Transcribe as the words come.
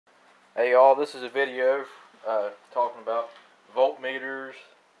Hey y'all, this is a video talking about voltmeters,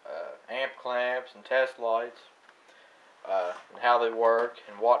 amp clamps, and test lights, and how they work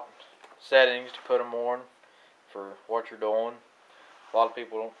and what settings to put them on for what you're doing. A lot of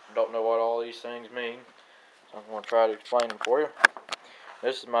people don't know what all these things mean, so I'm going to try to explain them for you.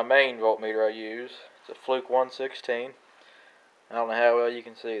 This is my main voltmeter I use. It's a Fluke 116. I don't know how well you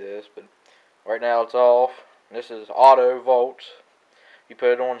can see this, but right now it's off. This is AutoVolt. You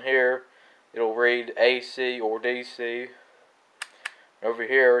put it on here, it'll read AC or DC. Over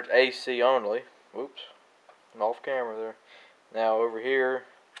here it's AC only. Whoops, I'm off camera there. Now over here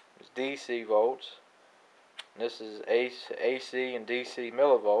is DC volts. And this is AC and DC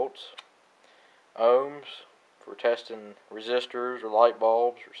millivolts. Ohms for testing resistors or light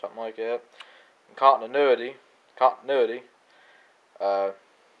bulbs or something like that. And continuity. I'll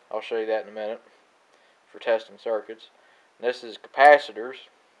show you that in a minute for testing circuits. And this is capacitors.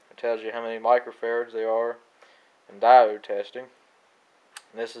 It tells you how many microfarads they are, and diode testing.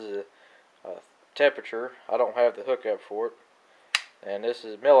 And this is a temperature. I don't have the hookup for it. And this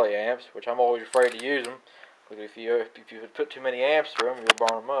is milliamps, which I'm always afraid to use them, because if you put too many amps through them, you'll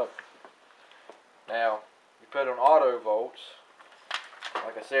burn them up. Now, you put on AutoVolts.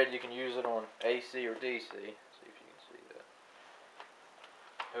 Like I said, you can use it on AC or DC. See if you can see that.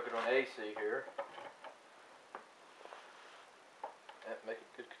 Hook it on AC here. Make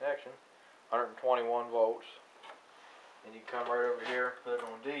a good connection. 121 volts. And you come right over here, put it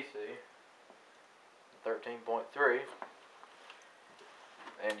on DC. 13.3.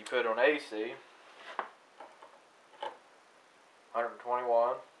 And you put it on AC.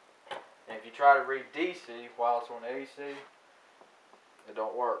 121. And if you try to read DC while it's on AC, it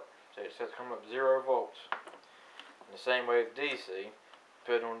don't work. So it says come up 0 volts. In the same way with DC,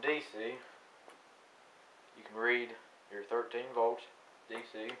 put it on DC, you can read your 13 volts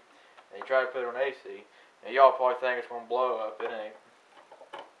DC, and you try to put it on AC. Now y'all probably think it's going to blow up. It ain't.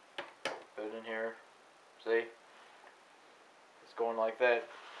 Put it in here. See? It's going like that.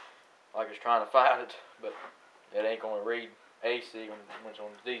 Like it's trying to fight it, but it ain't going to read AC when it's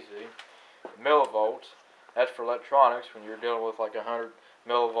on DC. Millivolts, that's for electronics when you're dealing with like 100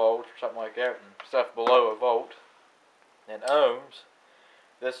 millivolts or something like that, and stuff below a volt. And ohms,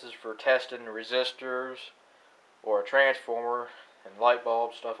 this is for testing resistors or a transformer and light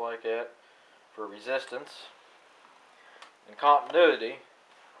bulbs, stuff like that, for resistance. And continuity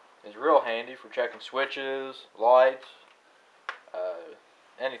is real handy for checking switches, lights,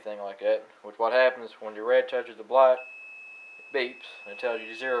 anything like that. Which what happens when your red touches the black, it beeps and it tells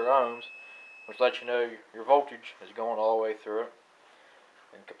you 0 ohms, which lets you know your voltage is going all the way through it.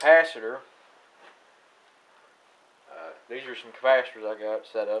 And capacitor, these are some capacitors I got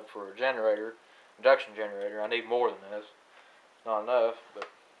set up for a generator, induction generator. I need more than this. It's not enough, but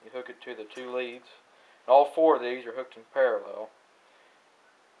you hook it to the 2 leads. And all 4 of these are hooked in parallel.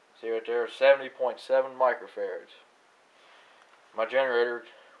 See right there, 70.7 microfarads. My generator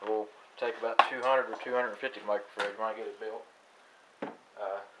will take about 200 or 250 microfarads when I get it built.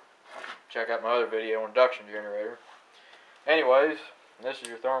 Check out my other video on induction generator. Anyways, this is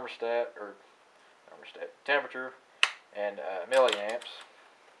your thermostat temperature and milliamps.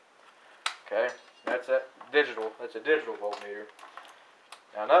 Okay, that's a digital voltmeter.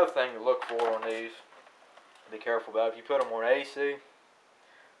 Now another thing to look for on these, be careful about, if you put them on AC,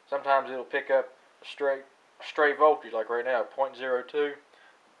 sometimes it'll pick up a straight voltage, like right now, 0.02.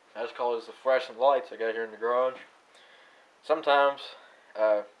 That's called the fluorescent lights I got here in the garage. Sometimes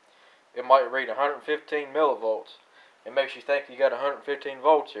it might read 115 millivolts. It makes you think you got 115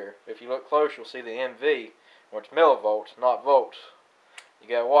 volts here. If you look close, you'll see the MV, where it's millivolts, not volts. You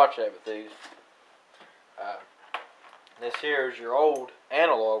gotta watch that with these. This here is your old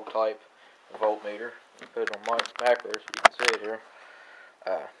analog type voltmeter. Put it on macro so you can see it here.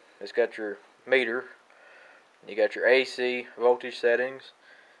 It's got your meter. You got your AC voltage settings,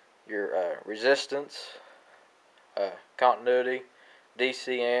 your resistance, continuity,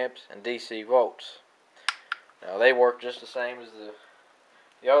 DC amps, and DC volts. Now they work just the same as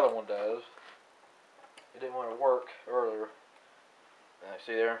the other one does. It didn't want to work earlier.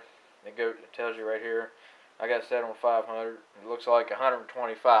 See there? It tells you right here. I got it set on 500. It looks like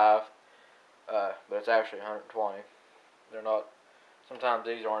 125, but it's actually 120. They're not. Sometimes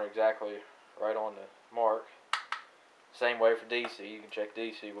these aren't exactly right on the mark. Same way for DC. You can check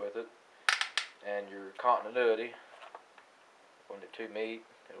DC with it. And your continuity, when the 2 meet,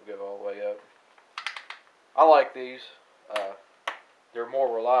 it'll go all the way up. I like these. They're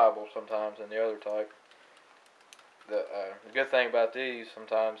more reliable sometimes than the other type. The good thing about these,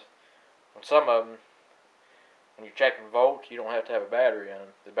 sometimes, on some of them, when you're checking volts, you don't have to have a battery in them.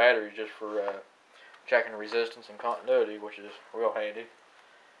 The battery is just for checking resistance and continuity, which is real handy.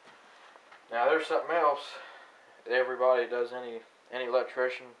 Now there's something else. Everybody does any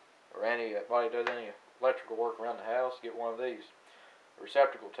electrician or anybody does any electrical work around the house, get one of these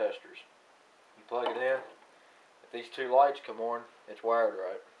receptacle testers. You plug it in. If these two lights come on, it's wired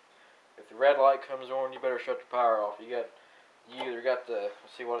right. If the red light comes on, you better shut the power off. You either got the,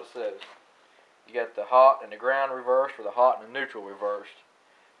 let's see what it says. You got the hot and the ground reversed, or the hot and the neutral reversed.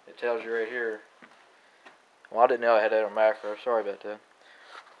 It tells you right here. Well, I didn't know I had that on macro. Sorry about that.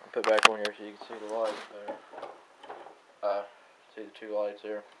 I'll put it back on here so you can see the lights there. See the two lights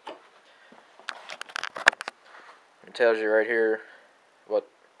there. It tells you right here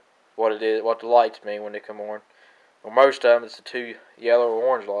what it is, what the lights mean when they come on. Well, most of them it's the two yellow or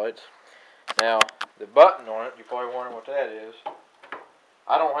orange lights. Now, the button on it, you're probably wondering what that is.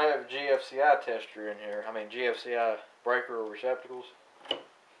 I don't have a GFCI tester in here. I mean GFCI breaker or receptacles.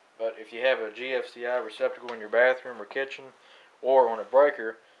 But if you have a GFCI receptacle in your bathroom or kitchen or on a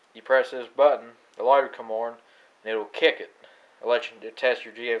breaker, you press this button, the light will come on, and it'll kick it. It'll let you test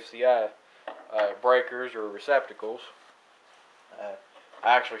your GFCI breakers or receptacles.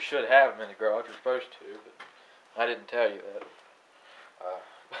 I actually should have them in the garage. You're supposed to, but I didn't tell you that.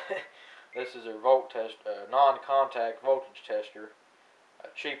 This is a non-contact voltage tester, a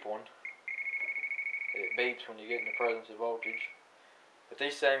cheap one. It beeps when you get in the presence of voltage. But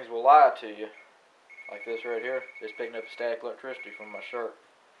these things will lie to you, like this right here. It's picking up static electricity from my shirt.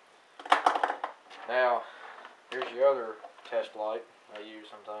 Now, here's the other test light I use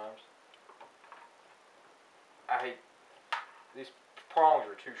sometimes. I hate these prongs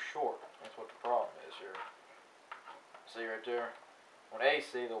are too short. That's what the problem is here. See right there? On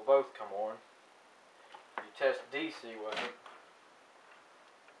AC, they'll both come on. If you test DC with it,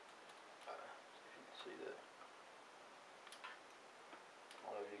 see that?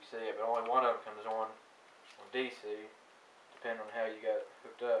 I don't know if you can see it, but only one of them comes on DC, depending on how you got it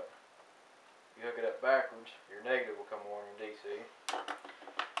hooked up. If you hook it up backwards, your negative will come on in DC.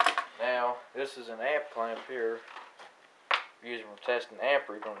 Now, this is an amp clamp here. Using for testing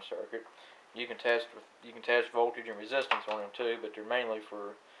amperage on a circuit. You can test voltage and resistance on them too, but they're mainly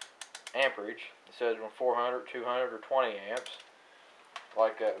for amperage. It says on 400, 200, or 20 amps.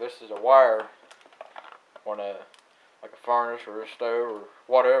 Like this is a wire on like a furnace or a stove or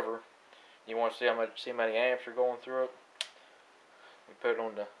whatever. You want to see how many amps are going through it. You put it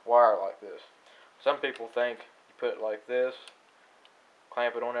on the wire like this. Some people think you put it like this,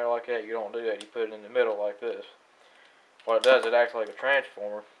 clamp it on there like that. You don't do that. You put it in the middle like this. What it does, it acts like a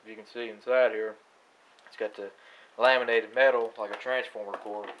transformer. You can see inside here, it's got the laminated metal like a transformer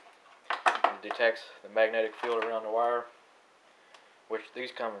cord. It detects the magnetic field around the wire, which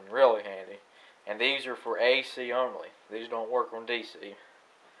these come in really handy. And these are for AC only. These don't work on DC.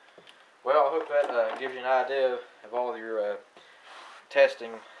 Well, I hope that gives you an idea of all of your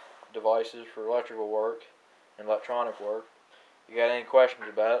testing devices for electrical work and electronic work. If you got any questions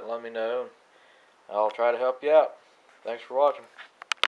about it, let me know. I'll try to help you out. Thanks for watching.